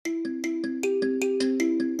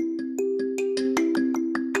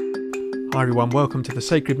Hi everyone, welcome to the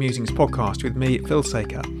Sacred Musings podcast with me, Phil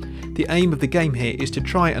Saker. The aim of the game here is to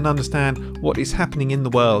try and understand what is happening in the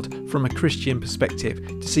world from a Christian perspective,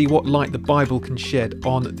 to see what light the Bible can shed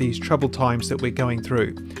on these troubled times that we're going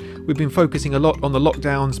through. We've been focusing a lot on the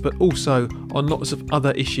lockdowns, but also on lots of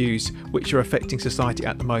other issues which are affecting society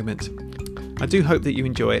at the moment. I do hope that you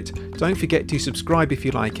enjoy it. Don't forget to subscribe if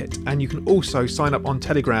you like it, and you can also sign up on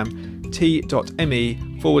Telegram,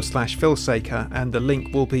 t.me/Phil Saker, and the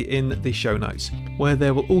link will be in the show notes, where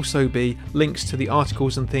there will also be links to the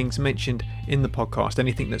articles and things mentioned in the podcast,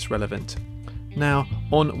 anything that's relevant. Now,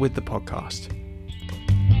 on with the podcast.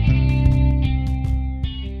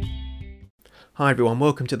 Hi everyone,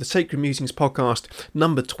 welcome to the Sacred Musings podcast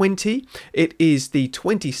number 20. It is the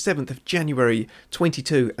 27th of January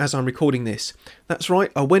 22 as I'm recording this. That's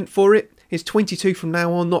right, I went for it. It's 22 from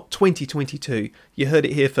now on, not 2022. You heard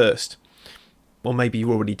it here first. Well, maybe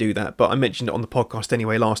you already do that, but I mentioned it on the podcast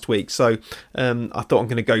anyway last week, so I thought I'm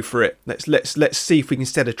going to go for it. Let's see if we can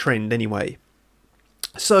set a trend anyway.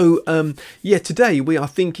 So, today we are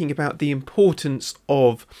thinking about the importance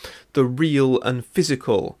of the real and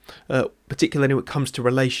physical, particularly when it comes to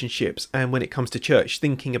relationships and when it comes to church.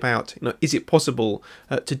 Thinking about, is it possible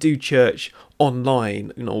to do church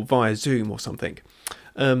online, via Zoom or something?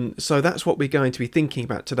 So that's what we're going to be thinking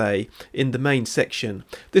about today in the main section.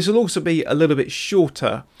 This will also be a little bit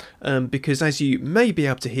shorter because, as you may be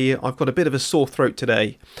able to hear, I've got a bit of a sore throat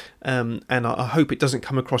today, and I hope it doesn't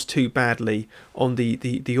come across too badly on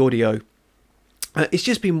the audio. It's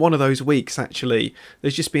just been one of those weeks, actually.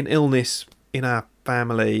 There's just been illness in our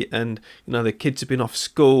family, and the kids have been off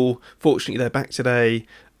school. Fortunately, they're back today.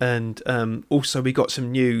 And also we got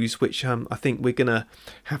some news which I think we're going to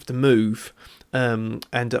have to move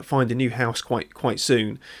and find a new house quite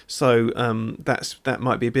soon. So that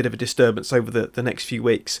might be a bit of a disturbance over the next few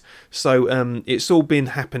weeks. So it's all been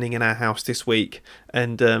happening in our house this week.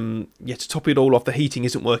 And to top it all off, the heating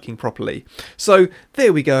isn't working properly. So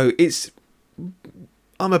there we go.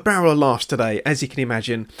 I'm a barrel of laughs today, as you can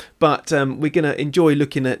imagine, but we're going to enjoy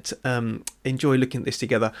looking at this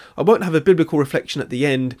together. I won't have a biblical reflection at the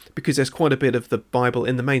end because there's quite a bit of the Bible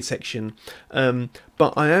in the main section,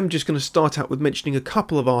 but I am just going to start out with mentioning a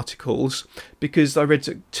couple of articles because I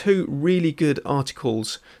read two really good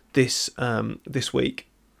articles this week.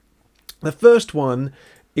 The first one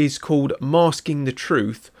is called "Masking the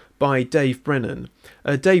Truth" by Dave Brennan.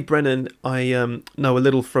 Dave Brennan, I know a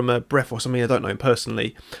little from Brephos. I mean, I don't know him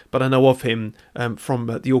personally, but I know of him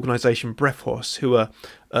from the organisation Brephos, who are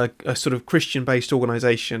a sort of Christian-based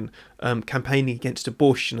organisation campaigning against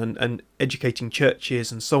abortion and educating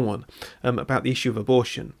churches and so on about the issue of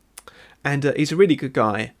abortion. And he's a really good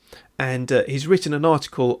guy, and he's written an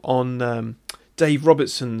article on Dave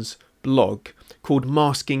Robertson's blog called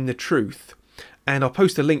 "Masking the Truth," and I'll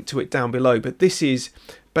post a link to it down below. But this is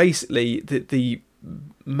basically the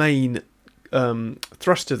main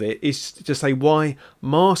thrust of it is to say why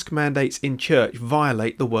mask mandates in church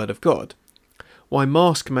violate the word of God. Why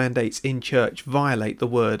mask mandates in church violate the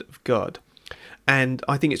word of God. And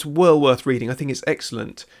I think it's well worth reading. I think it's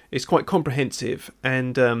excellent. It's quite comprehensive,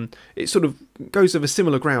 and it sort of goes over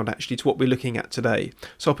similar ground actually to what we're looking at today.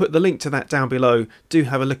 So I'll put the link to that down below. Do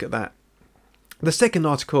have a look at that. The second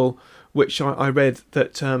article which I read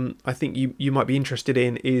that I think you might be interested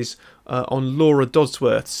in is on Laura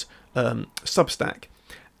Dodsworth's Substack.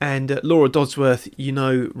 And Laura Dodsworth,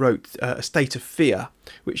 wrote A State of Fear,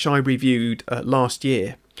 which I reviewed last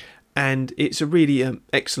year. And it's a really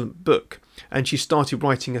excellent book. And she started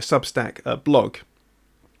writing a Substack blog.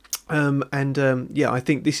 I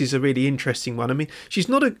think this is a really interesting one. I mean, she's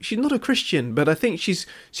not a Christian, but I think she's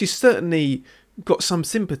certainly got some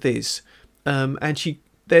sympathies.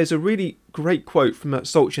 There's a really great quote from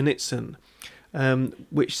Solzhenitsyn,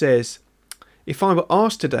 which says, "If I were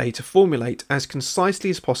asked today to formulate as concisely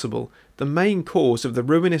as possible the main cause of the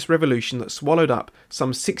ruinous revolution that swallowed up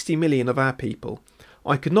some 60 million of our people,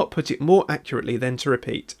 I could not put it more accurately than to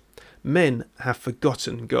repeat, men have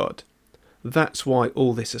forgotten God. That's why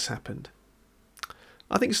all this has happened."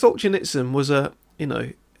 I think Solzhenitsyn was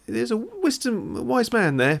there's a wise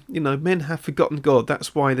man there. Men have forgotten God.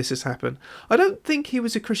 That's why this has happened. I don't think he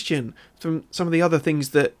was a Christian from some of the other things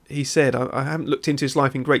that he said. I haven't looked into his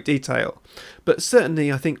life in great detail. But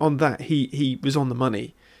certainly I think on that he was on the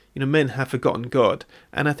money. Men have forgotten God.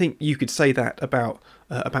 And I think you could say that about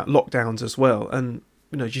lockdowns as well. And,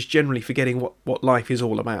 just generally forgetting what life is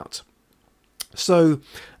all about. So,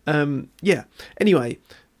 anyway,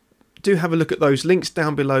 do have a look at those links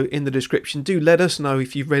down below in the description. Do let us know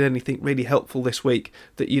if you've read anything really helpful this week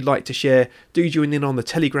that you'd like to share. Do join in on the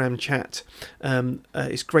Telegram chat.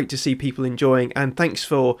 It's great to see people enjoying, and thanks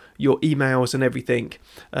for your emails and everything.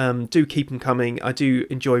 Do keep them coming. I do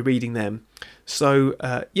enjoy reading them. So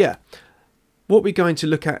yeah, what we're going to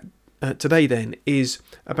look at today then is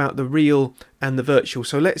about the real and the virtual.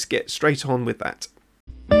 So let's get straight on with that.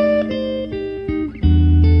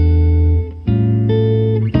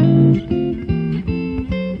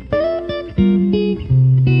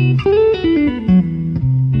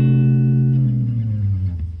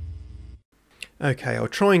 Okay, I'll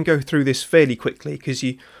try and go through this fairly quickly because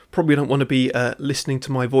you probably don't want to be listening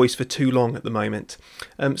to my voice for too long at the moment.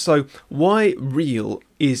 So why real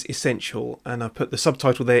is essential, and I've put the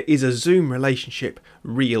subtitle there, is a Zoom relationship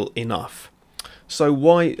real enough? So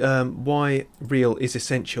why real is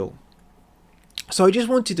essential? So I just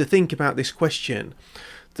wanted to think about this question,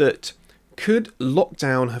 that could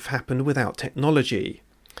lockdown have happened without technology?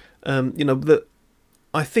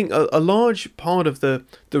 I think a large part of the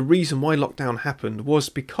reason why lockdown happened was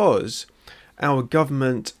because our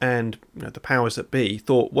government and the powers that be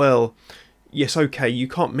thought, well, yes, okay, you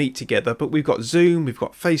can't meet together, but we've got Zoom, we've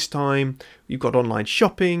got FaceTime, we've got online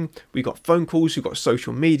shopping, we've got phone calls, we've got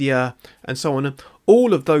social media, and so on.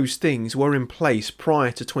 All of those things were in place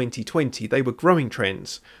prior to 2020. They were growing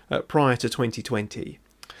trends prior to 2020.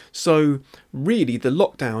 So really, the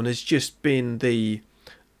lockdown has just been the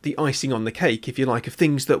icing on the cake, if you like, of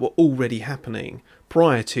things that were already happening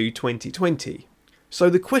prior to 2020. So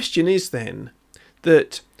the question is then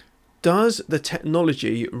that, does the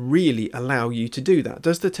technology really allow you to do that?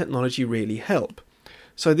 Does the technology really help?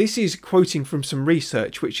 So this is quoting from some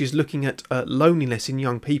research which is looking at loneliness in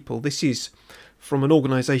young people. This is from an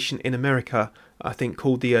organisation in America, I think,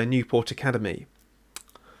 called the Newport Academy.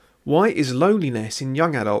 Why is loneliness in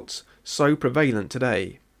young adults so prevalent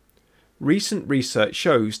today? Recent research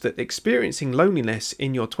shows that experiencing loneliness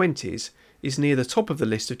in your 20s is near the top of the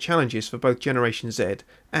list of challenges for both Generation Z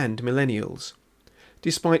and millennials.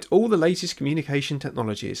 Despite all the latest communication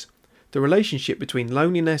technologies, the relationship between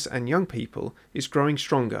loneliness and young people is growing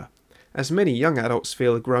stronger, as many young adults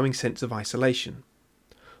feel a growing sense of isolation.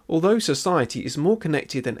 Although society is more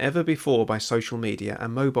connected than ever before by social media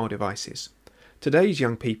and mobile devices, today's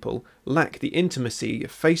young people lack the intimacy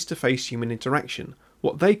of face-to-face human interaction,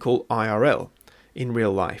 what they call IRL, in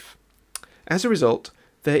real life. As a result,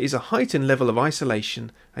 there is a heightened level of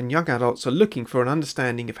isolation, and young adults are looking for an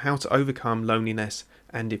understanding of how to overcome loneliness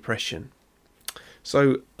and depression.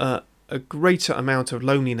 So a greater amount of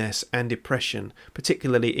loneliness and depression,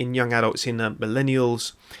 particularly in young adults, in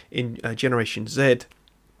millennials, in Generation Z,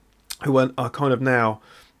 who are kind of now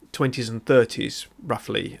 20s and 30s,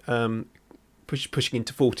 roughly, pushing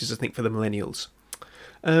into 40s, I think, for the millennials.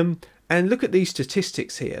 And look at these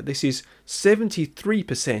statistics here. This is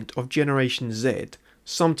 73% of Generation Z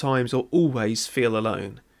sometimes or always feel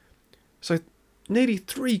alone. So nearly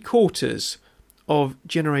 3/4 of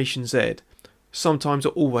Generation Z sometimes or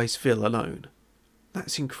always feel alone.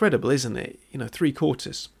 That's incredible, isn't it?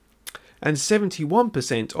 3/4. And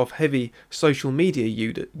 71% of heavy social media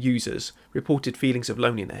users reported feelings of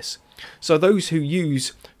loneliness. So those who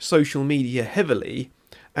use social media heavily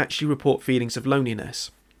actually report feelings of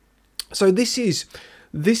loneliness. So this is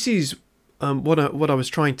what I was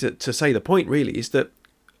trying to say. The point really is that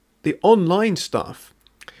the online stuff,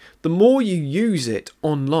 the more you use it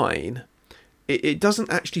online, it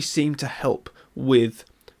doesn't actually seem to help with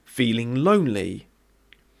feeling lonely.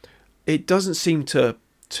 It doesn't seem to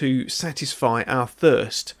satisfy our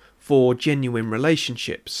thirst for genuine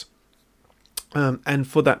relationships and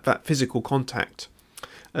for that physical contact.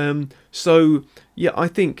 So yeah, I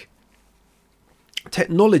think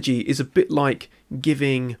technology is a bit like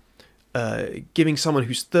giving someone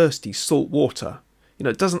who's thirsty salt water.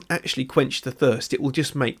 It doesn't actually quench the thirst. It will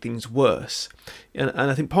just make things worse. And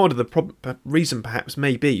I think part of the reason perhaps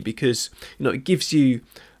may be because it gives you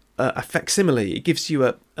a facsimile. It gives you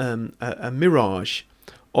a mirage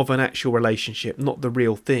of an actual relationship, not the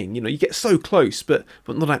real thing. You get so close, but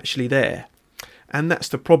not actually there. And that's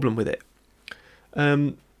the problem with it.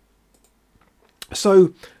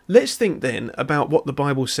 So let's think then about what the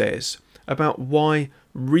Bible says about why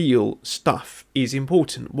real stuff is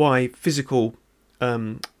important, why physical,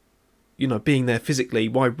 being there physically,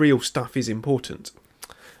 why real stuff is important.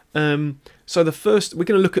 So the first, we're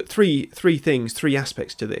going to look at three things, three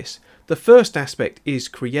aspects to this. The first aspect is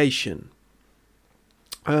creation.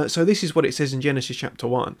 So this is what it says in Genesis chapter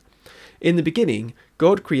 1. In the beginning,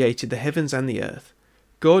 God created the heavens and the earth.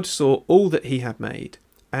 God saw all that he had made,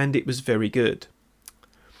 and it was very good.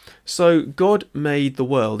 So God made the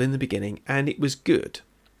world in the beginning and it was good.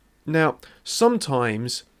 Now,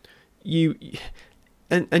 sometimes you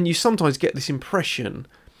you sometimes get this impression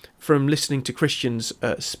from listening to Christians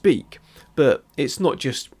speak, but it's not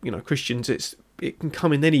just Christians. It can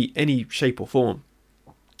come in any shape or form.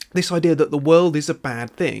 This idea that the world is a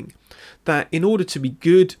bad thing, that in order to be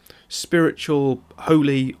good, spiritual,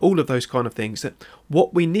 holy, all of those kind of things, that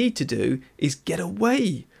what we need to do is get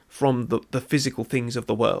away from the physical things of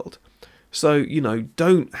the world. So,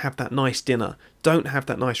 don't have that nice dinner, don't have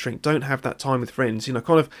that nice drink, don't have that time with friends,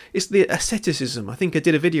 it's the asceticism. I think I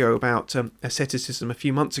did a video about asceticism a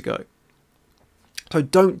few months ago. So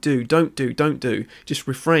don't do, just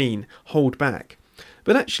refrain, hold back.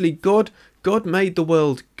 But actually God made the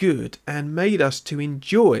world good and made us to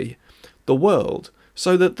enjoy the world,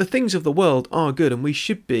 so that the things of the world are good and we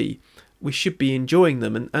should be enjoying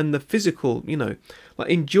them, and the physical, like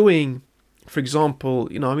enjoying, for example,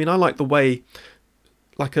 I like the way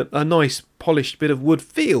like a nice polished bit of wood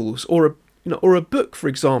feels, or a book, for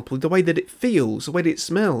example, the way that it feels, the way that it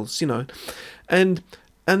smells, and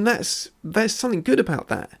there's something good about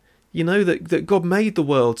that, that God made the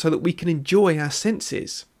world so that we can enjoy our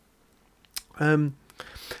senses.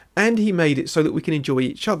 And he made it so that we can enjoy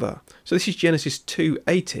each other. So this is Genesis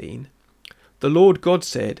 2:18. The Lord God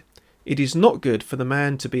said, "It is not good for the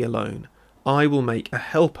man to be alone. I will make a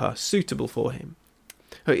helper suitable for him."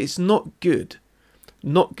 It's not good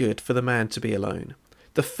for the man to be alone.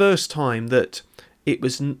 The first time that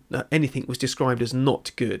anything was described as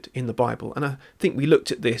not good in the Bible, and I think we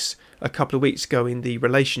looked at this a couple of weeks ago in the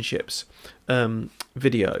relationships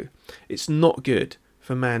video. It's not good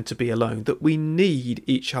for man to be alone, that we need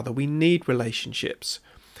each other, we need relationships.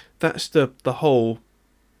 That's the whole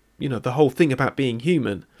thing about being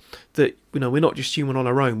human, that we're not just human on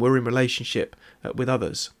our own, we're in relationship with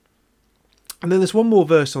others. And then there's one more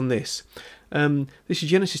verse on this. This is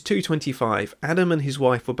Genesis 2:25. Adam and his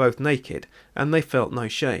wife were both naked and they felt no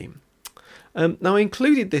shame. Now I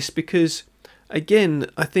included this because, again,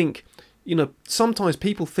 I think sometimes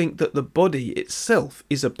people think that the body itself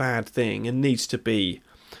is a bad thing and needs to be,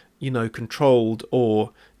 controlled,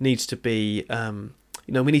 or needs to be,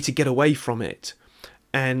 we need to get away from it.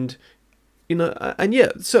 And, and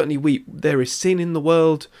yeah, certainly there is sin in the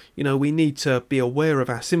world. We need to be aware of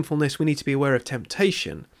our sinfulness. We need to be aware of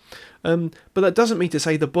temptation. But that doesn't mean to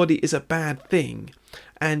say the body is a bad thing.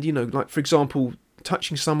 And, like, for example,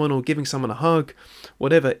 touching someone or giving someone a hug,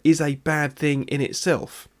 whatever, is a bad thing in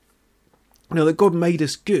itself. That God made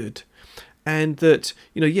us good, and that,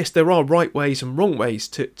 yes, there are right ways and wrong ways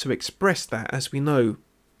to express that, as we know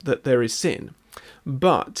that there is sin.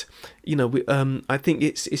 But, I think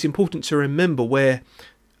it's important to remember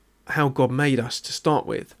how God made us to start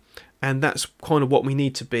with, and that's kind of what we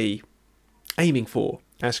need to be aiming for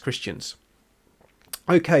as Christians.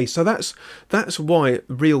 Okay, so that's why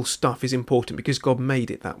real stuff is important, because God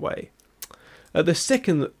made it that way. The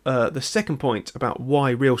second point about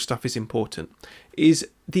why real stuff is important is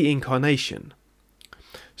the incarnation.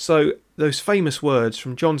 So those famous words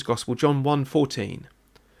from John's Gospel, John 1:14,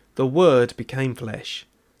 "The Word became flesh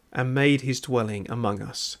and made his dwelling among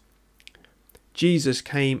us." Jesus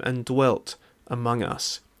came and dwelt among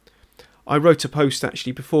us. I wrote a post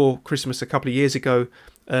actually before Christmas a couple of years ago,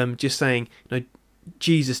 just saying,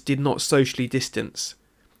 Jesus did not socially distance.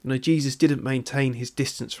 Jesus didn't maintain his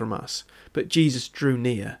distance from us, but Jesus drew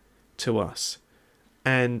near to us.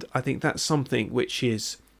 And I think that's something which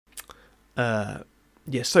is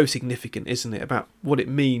so significant, isn't it, about what it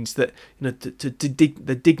means that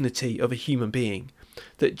the dignity of a human being,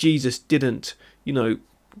 that Jesus didn't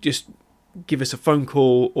just give us a phone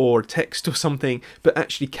call or a text or something, but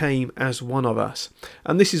actually came as one of us.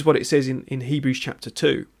 And this is what it says in Hebrews chapter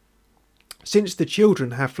 2. "Since the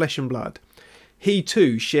children have flesh and blood, he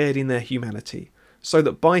too shared in their humanity, so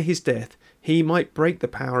that by his death he might break the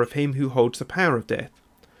power of him who holds the power of death.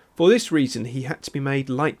 For this reason he had to be made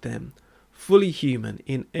like them, fully human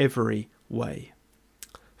in every way."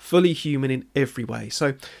 Fully human in every way.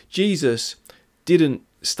 So Jesus didn't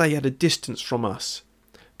stay at a distance from us,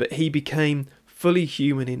 but he became fully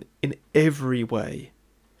human in every way.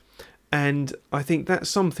 And I think that's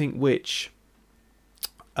something which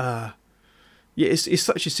it's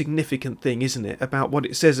such a significant thing, isn't it, about what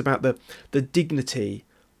it says about the dignity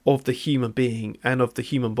of the human being and of the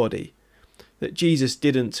human body. That Jesus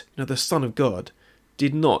didn't, the Son of God,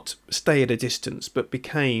 did not stay at a distance, but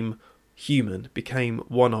became human, became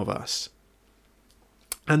one of us.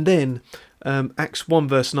 And then Acts 1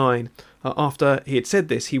 verse 9, after he had said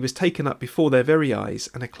this, he was taken up before their very eyes,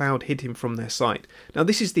 and a cloud hid him from their sight. Now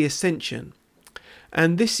this is the ascension,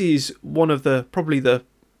 and this is one of probably the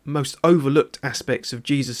most overlooked aspects of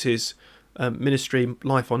Jesus's ministry,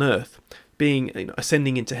 life on earth, being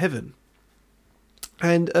ascending into heaven.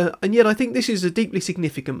 And yet I think this is a deeply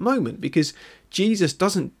significant moment, because Jesus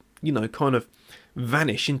doesn't, kind of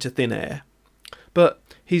vanish into thin air, but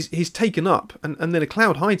he's taken up, and then a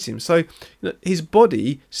cloud hides him. So his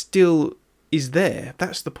body still is there.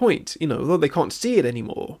 That's the point, although they can't see it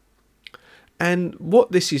anymore. And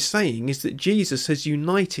what this is saying is that Jesus has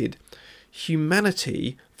united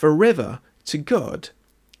humanity forever to God.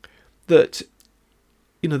 That,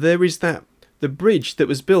 there is that, the bridge that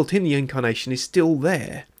was built in the incarnation is still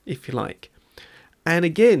there, if you like. And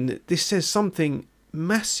again, this says something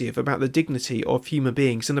massive about the dignity of human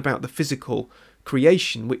beings and about the physical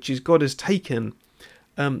creation, which is God has taken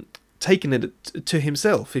it to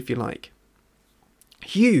himself, if you like.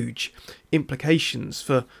 Huge implications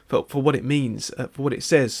for what it means, for what it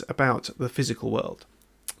says about the physical world.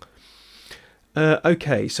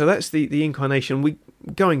 Okay, so that's the incarnation. We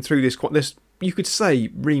going through this you could say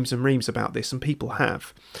reams and reams about this, and people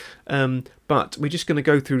have, but we're just going to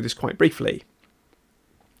go through this quite briefly,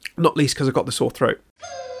 not least because I've got the sore throat.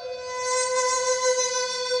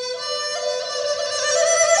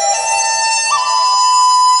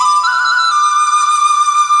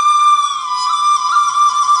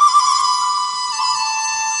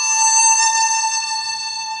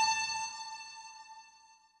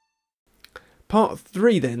 Part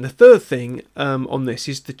 3 then, the third thing on this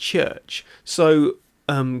is the church. So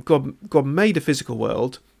God made a physical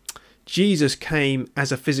world. Jesus came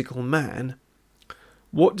as a physical man.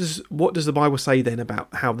 What does the Bible say then about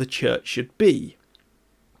how the church should be?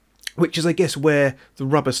 Which is, I guess, where the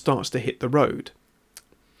rubber starts to hit the road.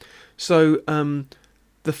 So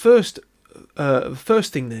the first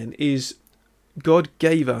thing then is God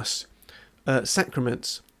gave us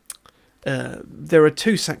sacraments. There are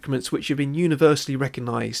two sacraments which have been universally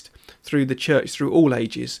recognised through the church through all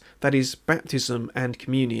ages, that is baptism and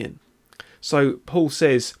communion. So Paul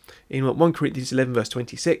says in 1 Corinthians 11 verse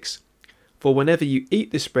 26, "For whenever you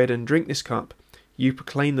eat this bread and drink this cup, you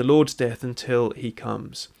proclaim the Lord's death until he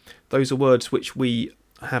comes." Those are words which we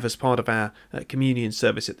have as part of our communion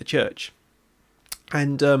service at the church.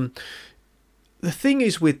 And the thing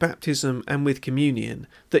is with baptism and with communion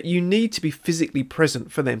that you need to be physically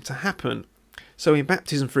present for them to happen. So in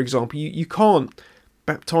baptism, for example, you can't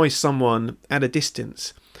baptise someone at a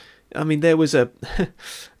distance. I mean, there was I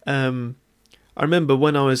remember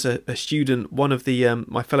when I was a student, one of the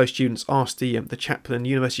my fellow students asked the chaplain,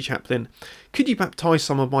 university chaplain, could you baptise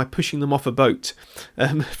someone by pushing them off a boat,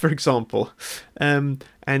 for example? There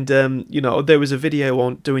was a video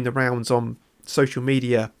on doing the rounds on social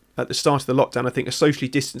media at the start of the lockdown, I think, a socially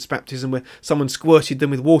distanced baptism where someone squirted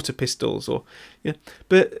them with water pistols,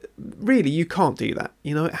 but really you can't do that.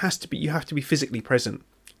 You have to be physically present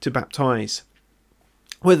to baptise,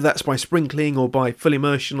 whether that's by sprinkling or by full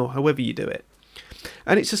immersion or however you do it.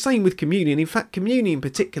 And it's the same with communion. In fact, communion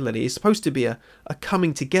particularly is supposed to be a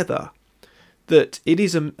coming together, that it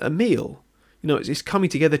is a meal. It's coming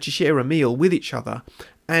together to share a meal with each other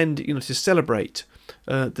and to celebrate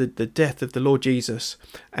the death of the Lord Jesus,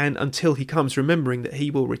 and until he comes, remembering that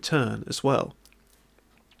he will return as well.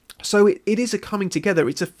 So it is a coming together.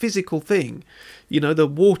 It's a physical thing. The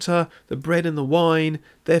water, the bread and the wine,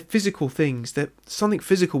 they're physical things. They're something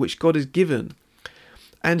physical which God has given.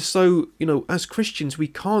 And so, as Christians, we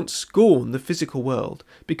can't scorn the physical world,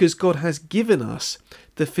 because God has given us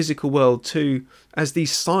the physical world as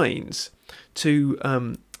these signs to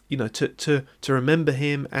remember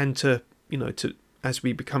him, and to as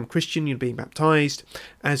we become Christian, being baptized,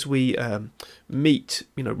 as we meet,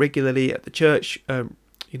 regularly at the church,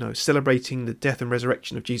 celebrating the death and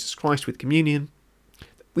resurrection of Jesus Christ with communion.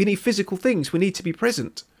 We need physical things. We need to be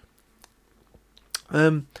present.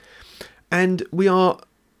 And we are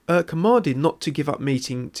commanded not to give up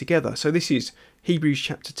meeting together. So this is Hebrews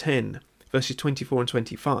chapter 10, verses 24 and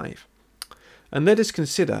 25. "And let us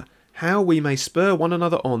consider how we may spur one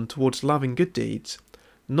another on towards love and good deeds,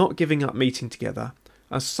 not giving up meeting together,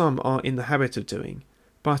 as some are in the habit of doing,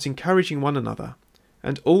 but encouraging one another,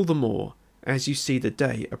 and all the more as you see the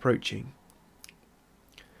day approaching."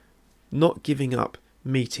 Not giving up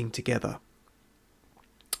meeting together.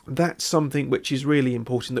 That's something which is really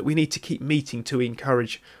important, that we need to keep meeting to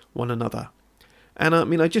encourage one another. And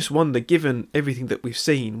I just wonder, given everything that we've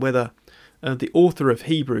seen, whether the author of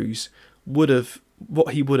Hebrews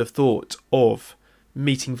what he would have thought of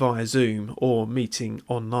meeting via Zoom or meeting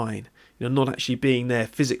online, not actually being there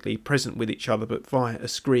physically present with each other, but via a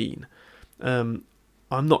screen. I'm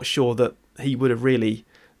not sure that he would have really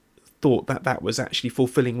thought that was actually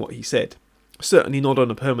fulfilling what he said. Certainly not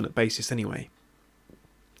on a permanent basis anyway.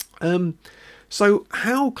 So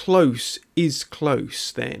how close is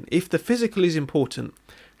close then? If the physical is important,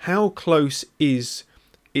 how close is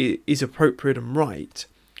appropriate and right?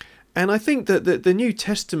 And I think that the New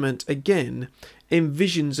Testament again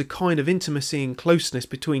envisions a kind of intimacy and closeness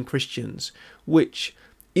between Christians which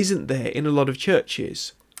isn't there in a lot of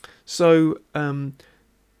churches. So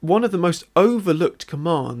one of the most overlooked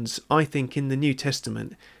commands, I think, in the New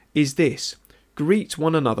Testament is this: greet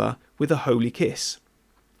one another with a holy kiss.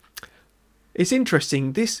 It's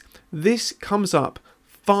interesting, this comes up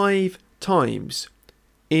 5 times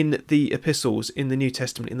in the epistles in the New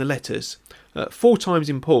Testament, in the letters. 4 times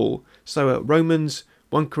in Paul, so Romans,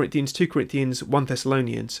 1 Corinthians, 2 Corinthians, 1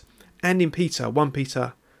 Thessalonians, and in Peter, 1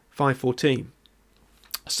 Peter 5:14.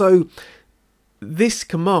 So this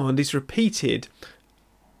command is repeated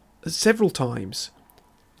several times,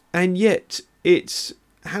 and yet it's,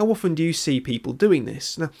 how often do you see people doing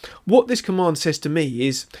this? Now, what this command says to me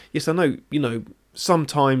is, yes, I know,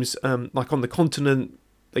 sometimes, like on the continent,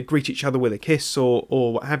 they greet each other with a kiss or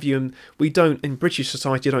what have you, and we don't, in British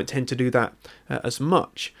society, don't tend to do that as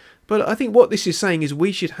much. But I think what this is saying is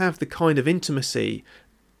we should have the kind of intimacy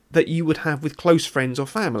that you would have with close friends or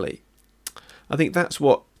family. I think that's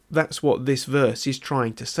what this verse is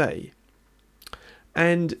trying to say.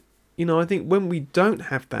 And, I think when we don't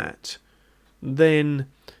have that, then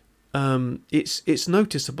it's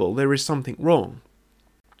noticeable. There is something wrong.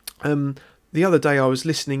 The other day I was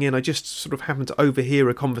listening in, I just sort of happened to overhear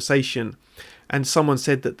a conversation, and someone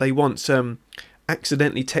said that they once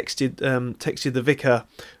accidentally texted the vicar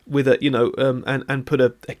with a and put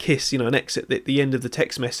a kiss, an exit at the end of the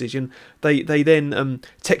text message, and they then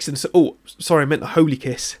texted and said, "Oh, sorry, I meant the holy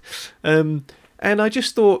kiss," and I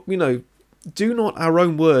just thought, do not our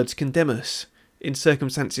own words condemn us in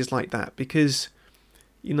circumstances like that? Because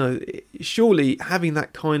surely having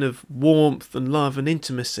that kind of warmth and love and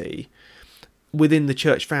intimacy within the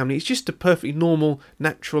church family, it's just a perfectly normal,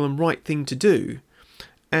 natural and right thing to do.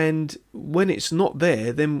 And when it's not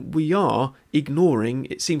there, then we are ignoring,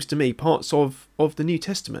 it seems to me, parts of the New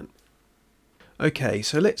Testament. Okay,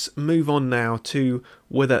 so let's move on now to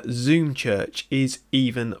whether Zoom church is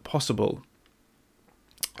even possible.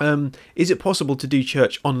 Is it possible to do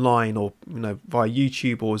church online or via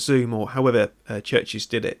YouTube or Zoom or however churches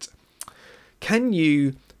did it? Can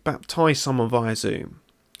you baptize someone via Zoom?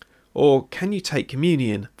 Or can you take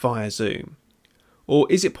communion via Zoom?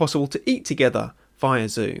 Or is it possible to eat together via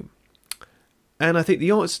Zoom? And I think the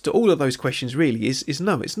answer to all of those questions really is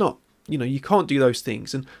no, it's not. You can't do those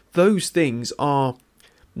things, and those things are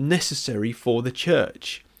necessary for the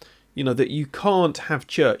church. That you can't have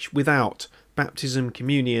church without baptism,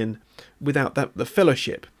 communion, without the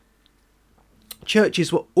fellowship.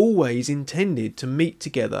 Churches were always intended to meet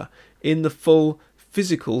together in the full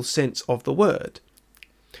physical sense of the word.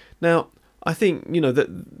 Now, I think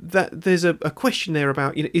that there's a question there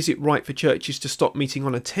about is it right for churches to stop meeting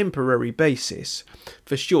on a temporary basis?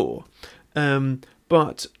 For sure,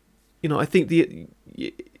 but I think the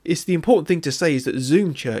important thing to say is that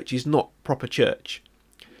Zoom church is not proper church,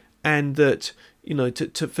 and that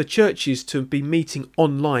for churches to be meeting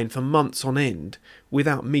online for months on end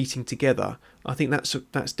without meeting together, I think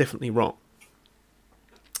that's definitely wrong.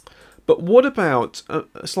 But what about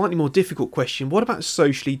a slightly more difficult question? What about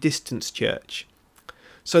socially distanced church?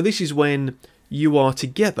 So this is when you are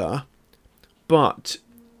together, but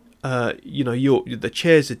the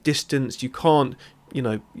chairs are distanced. You can't,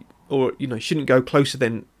 shouldn't go closer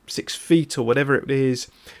than 6 feet or whatever it is.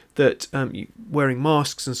 That wearing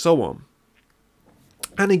masks and so on.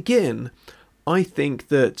 And again, I think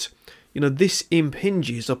that this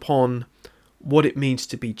impinges upon what it means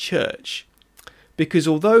to be church. Because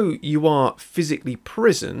although you are physically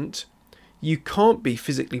present, you can't be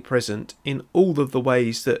physically present in all of the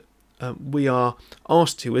ways that we are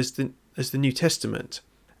asked to as the New Testament.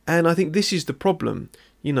 And I think this is the problem,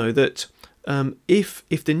 that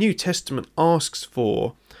if the New Testament asks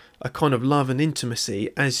for a kind of love and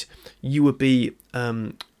intimacy as you would be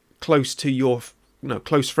close to your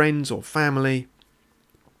close friends or family,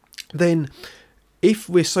 then if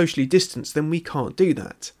we're socially distanced, then we can't do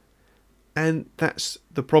that. And that's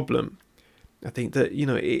the problem. I think that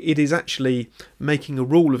it is actually making a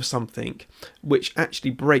rule of something which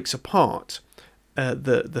actually breaks apart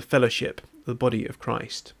the fellowship, the body of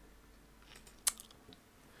Christ.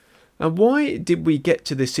 And why did we get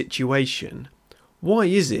to this situation? Why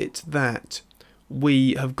is it that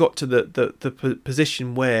we have got to the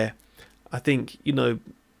position where I think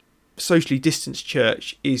socially distanced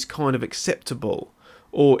church is kind of acceptable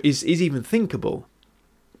or is even thinkable?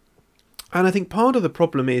 And I think part of the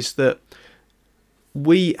problem is that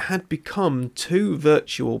we had become too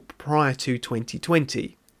virtual prior to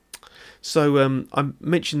 2020. So I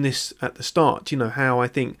mentioned this at the start, how I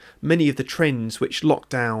think many of the trends which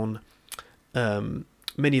many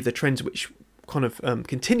of the trends which kind of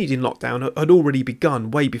continued in lockdown had already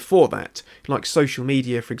begun way before that, like social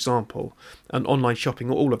media, for example, and online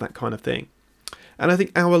shopping, all of that kind of thing. And I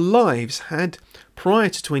think our lives had, prior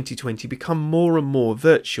to 2020, become more and more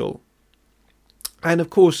virtual. And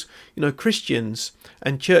of course, Christians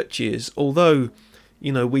and churches, although,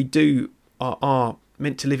 we are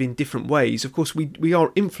meant to live in different ways, of course, we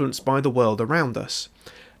are influenced by the world around us.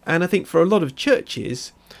 And I think for a lot of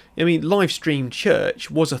churches, live streamed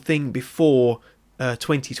church was a thing before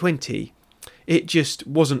 2020. It just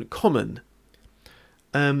wasn't common.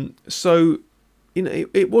 So,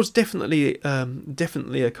 it was definitely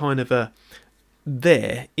a kind of a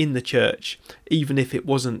there in the church, even if it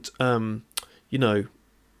wasn't,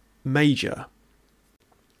 major.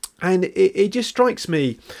 And it just strikes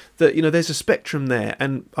me that there's a spectrum there,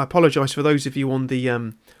 and I apologise for those of you on the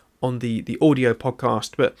audio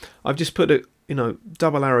podcast, but I've just put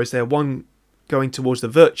double arrows there, one going towards the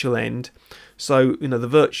virtual end, so the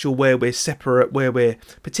virtual where we're separate, where we're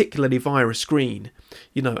particularly via a screen,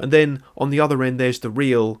 and then on the other end there's the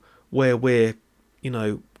real, where we're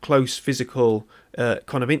close, physical,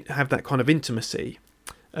 kind of have that kind of intimacy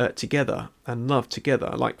together and love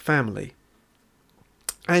together like family.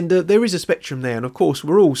 And there is a spectrum there, and of course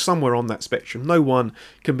we're all somewhere on that spectrum. No one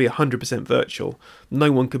can be 100% virtual.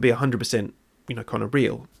 No one can be 100%, kind of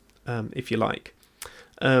real, if you like.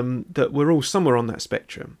 That we're all somewhere on that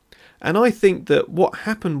spectrum. And I think that what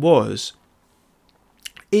happened was,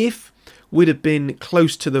 if we'd have been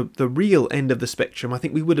close to the real end of the spectrum, I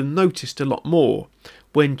think we would have noticed a lot more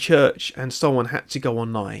when church and so on had to go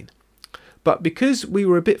online. But because we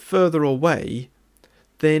were a bit further away,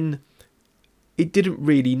 then it didn't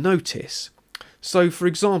really notice. So, for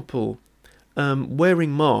example,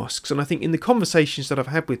 wearing masks, and I think in the conversations that I've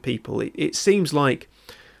had with people, it seems like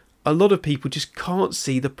a lot of people just can't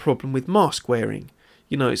see the problem with mask wearing.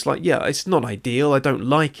 It's like, yeah, it's not ideal, I don't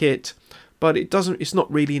like it, but it's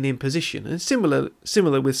not really an imposition. And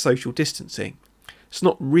similar with social distancing. It's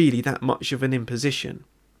not really that much of an imposition.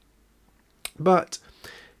 But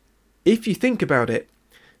if you think about it,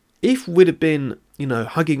 if we'd have been,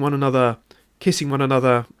 hugging one another, kissing one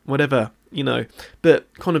another, whatever,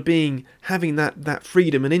 but kind of having that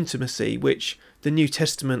freedom and intimacy, which the New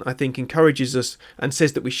Testament, I think, encourages us and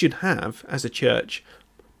says that we should have as a church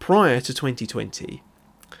prior to 2020,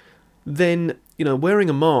 then, wearing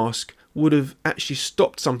a mask would have actually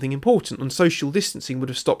stopped something important, and social distancing would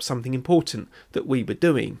have stopped something important that we were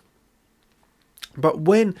doing. But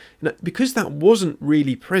because that wasn't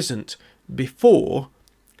really present before,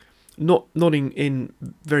 not in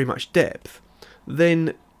very much depth,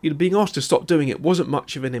 then being asked to stop doing it wasn't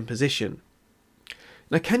much of an imposition.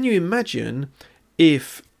 Now, can you imagine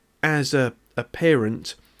if, as a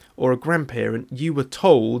parent or a grandparent, you were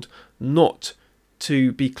told not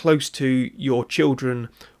to be close to your children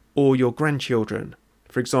or your grandchildren,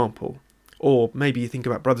 for example? Or maybe you think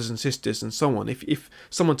about brothers and sisters and so on. If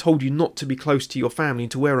someone told you not to be close to your family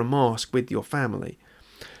and to wear a mask with your family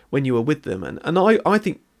when you were with them. And I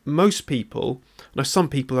think most people, some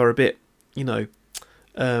people are a bit, are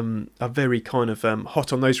very kind of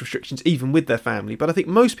hot on those restrictions, even with their family. But I think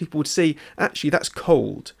most people would see, actually, that's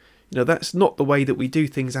cold. That's not the way that we do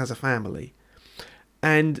things as a family.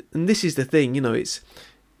 And this is the thing, it's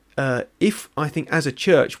if I think as a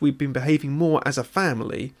church we've been behaving more as a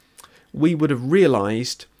family, we would have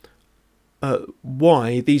realised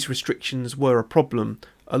why these restrictions were a problem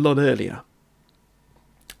a lot earlier.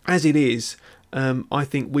 As it is, I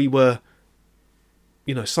think we were,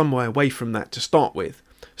 some way away from that to start with.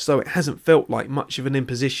 So it hasn't felt like much of an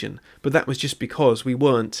imposition, but that was just because we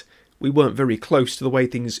weren't very close to the way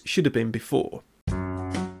things should have been before.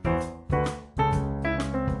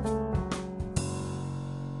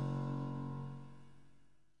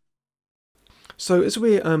 So as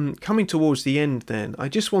we're coming towards the end then, I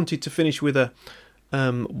just wanted to finish with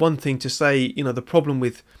one thing to say, the problem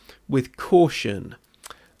with caution.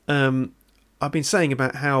 I've been saying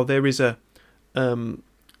about how there is an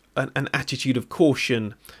attitude of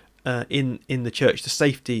caution in the church, the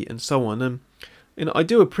safety and so on. And I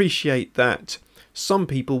do appreciate that some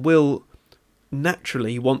people will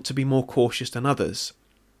naturally want to be more cautious than others.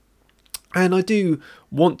 And I do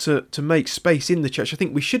want to make space in the church. I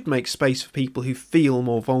think we should make space for people who feel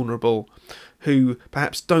more vulnerable, who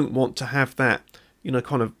perhaps don't want to have that,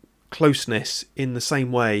 kind of closeness in the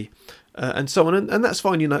same way and so on, and that's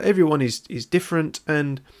fine. Everyone is different,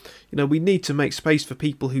 and we need to make space for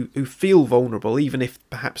people who feel vulnerable, even if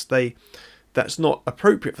perhaps that's not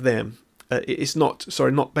appropriate for them. It's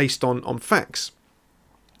not based on facts.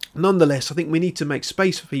 Nonetheless, I think we need to make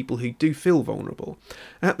space for people who do feel vulnerable.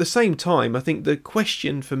 At the same time, I think the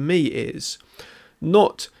question for me is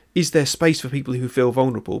not, is there space for people who feel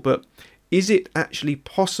vulnerable, but is it actually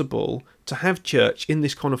possible to have church in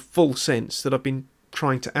this kind of full sense that I've been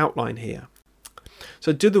trying to outline here?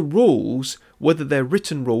 So do the rules, whether they're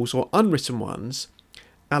written rules or unwritten ones,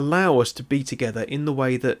 allow us to be together in the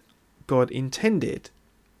way that God intended?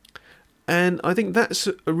 And I think that's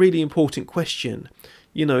a really important question.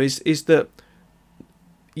 Is that,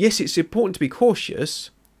 yes, it's important to be cautious,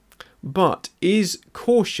 but is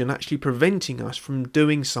caution actually preventing us from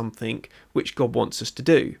doing something which God wants us to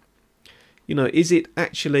do? Is it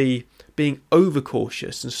actually being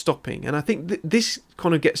overcautious and stopping? And I think this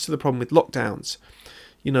kind of gets to the problem with lockdowns,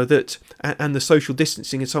 that and the social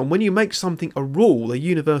distancing and so on. When you make something a rule, a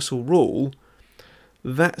universal rule,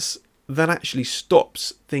 that actually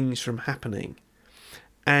stops things from happening.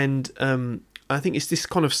 And I think it's this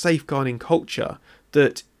kind of safeguarding culture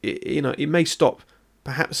that it may stop,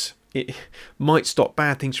 perhaps it might stop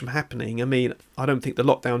bad things from happening. I mean, I don't think the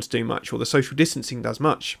lockdowns do much, or the social distancing does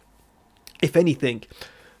much, if anything,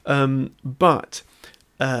 but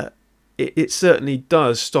it certainly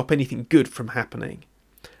does stop anything good from happening,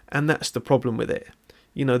 and that's the problem with it.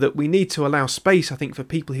 That we need to allow space, I think, for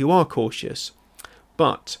people who are cautious,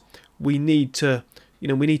 but we need to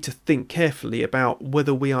think carefully about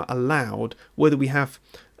whether we are allowed, whether we have,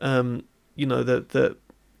 the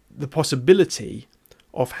possibility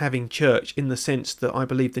of having church in the sense that I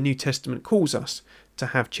believe the New Testament calls us to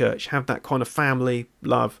have church, have that kind of family,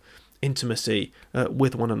 love, intimacy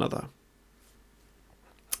with one another.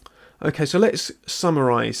 Okay, so let's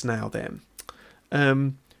summarise now then.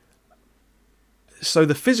 So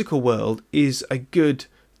the physical world is a good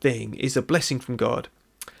thing, is a blessing from God.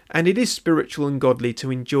 And it is spiritual and godly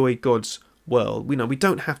to enjoy God's world. We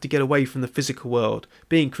don't have to get away from the physical world.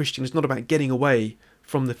 Being Christian is not about getting away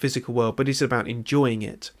from the physical world, but it's about enjoying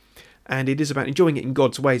it. And it is about enjoying it in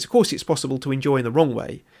God's ways. Of course, it's possible to enjoy in the wrong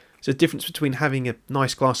way. There's a difference between having a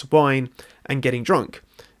nice glass of wine and getting drunk.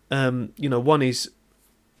 One is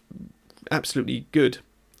absolutely good.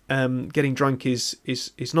 Getting drunk is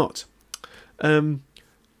not.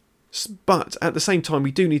 But at the same time,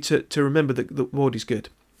 we do need to remember that the world is good.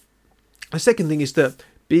 A second thing is that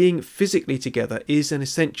being physically together is an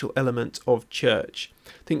essential element of church.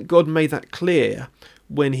 I think God made that clear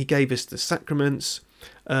when he gave us the sacraments,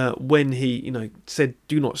 when he said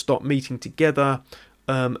do not stop meeting together,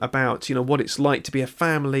 about what it's like to be a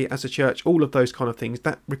family as a church, all of those kind of things.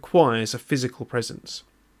 That requires a physical presence.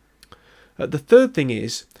 The third thing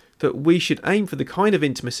is that we should aim for the kind of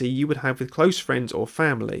intimacy you would have with close friends or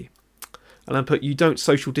family. And I put, you don't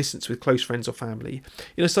social distance with close friends or family.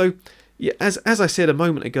 So yeah, as I said a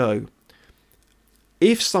moment ago,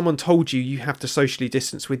 if someone told you have to socially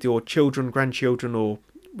distance with your children, grandchildren, or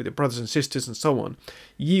with your brothers and sisters and so on,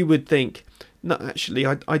 you would think, no, actually,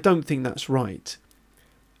 I don't think that's right.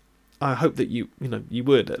 I hope that you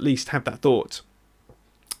would at least have that thought.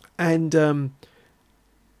 And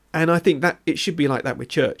I think that it should be like that with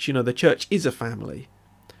church. The church is a family,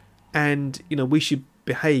 and we should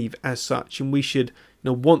behave as such, and we should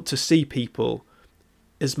want to see people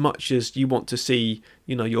as much as you want to see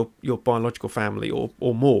your biological family, or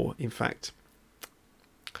more, in fact.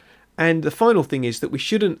 And the final thing is that we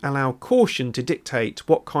shouldn't allow caution to dictate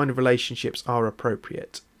what kind of relationships are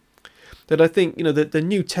appropriate. That I think that the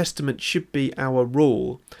New Testament should be our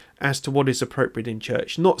rule as to what is appropriate in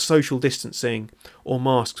church, not social distancing or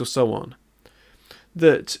masks or so on.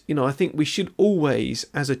 That I think we should always,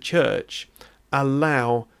 as a church,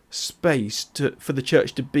 allow space for the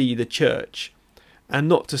church to be the church, and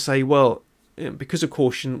not to say, well, because of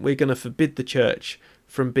caution, we're going to forbid the church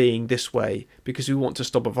from being this way because we want to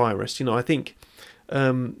stop a virus. I think,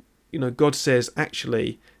 God says,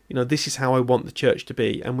 actually, this is how I want the church to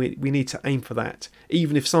be, and we need to aim for that.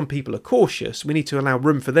 Even if some people are cautious, we need to allow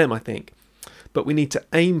room for them, I think. But we need to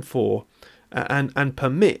aim for and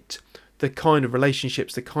permit the kind of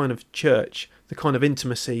relationships, the kind of church, the kind of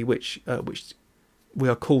intimacy which we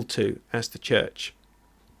are called to as the church.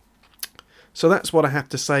 So that's what I have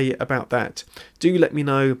to say about that. Do let me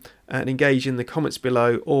know and engage in the comments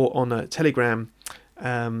below or on Telegram.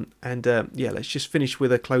 Let's just finish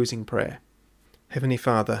with a closing prayer. Heavenly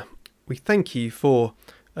Father, we thank you for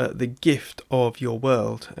the gift of your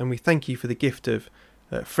world, and we thank you for the gift of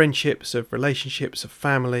friendships, of relationships, of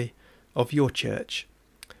family, of your church.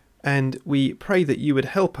 And we pray that you would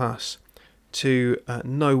help us to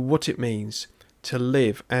know what it means to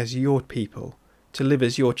live as your people, to live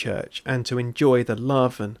as your church, and to enjoy the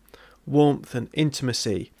love and warmth and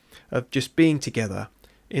intimacy of just being together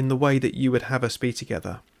in the way that you would have us be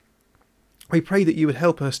together. We pray that you would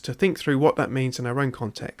help us to think through what that means in our own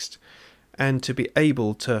context, and to be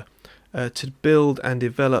able to build and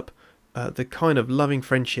develop the kind of loving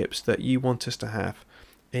friendships that you want us to have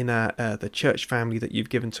in the church family that you've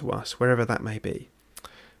given to us, wherever that may be.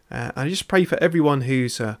 I just pray for everyone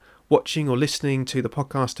who's watching or listening to the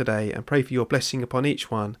podcast today, and pray for your blessing upon each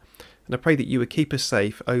one. And I pray that you would keep us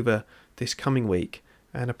safe over this coming week.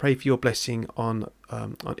 And I pray for your blessing on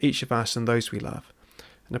each of us and those we love.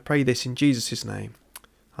 And I pray this in Jesus' name.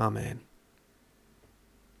 Amen.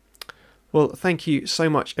 Well, thank you so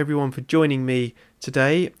much, everyone, for joining me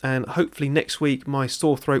today. And hopefully next week my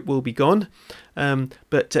sore throat will be gone.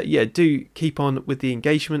 But do keep on with the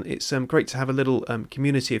engagement. It's great to have a little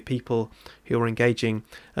community of people who are engaging.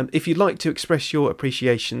 If you'd like to express your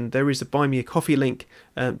appreciation, there is a Buy Me a Coffee link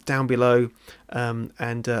down below. I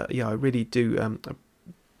really do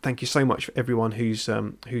thank you so much for everyone who's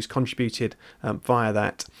contributed via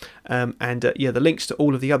that. The links to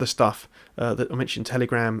all of the other stuff that I mentioned,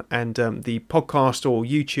 Telegram and the podcast or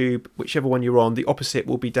YouTube, whichever one you're on, the opposite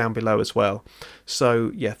will be down below as well.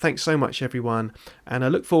 So thanks so much, everyone, and I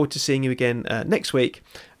look forward to seeing you again next week.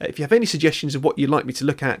 If you have any suggestions of what you'd like me to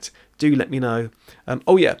look at, do let me know.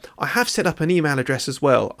 I have set up an email address as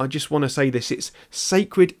well. I just want to say this: it's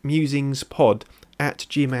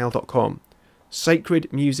sacredmusingspod@gmail.com.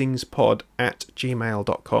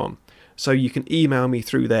 sacredmusingspod@gmail.com. So you can email me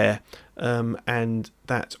through there, and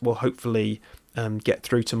that will hopefully get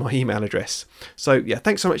through to my email address. So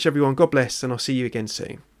thanks so much, everyone. God bless, and I'll see you again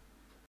soon.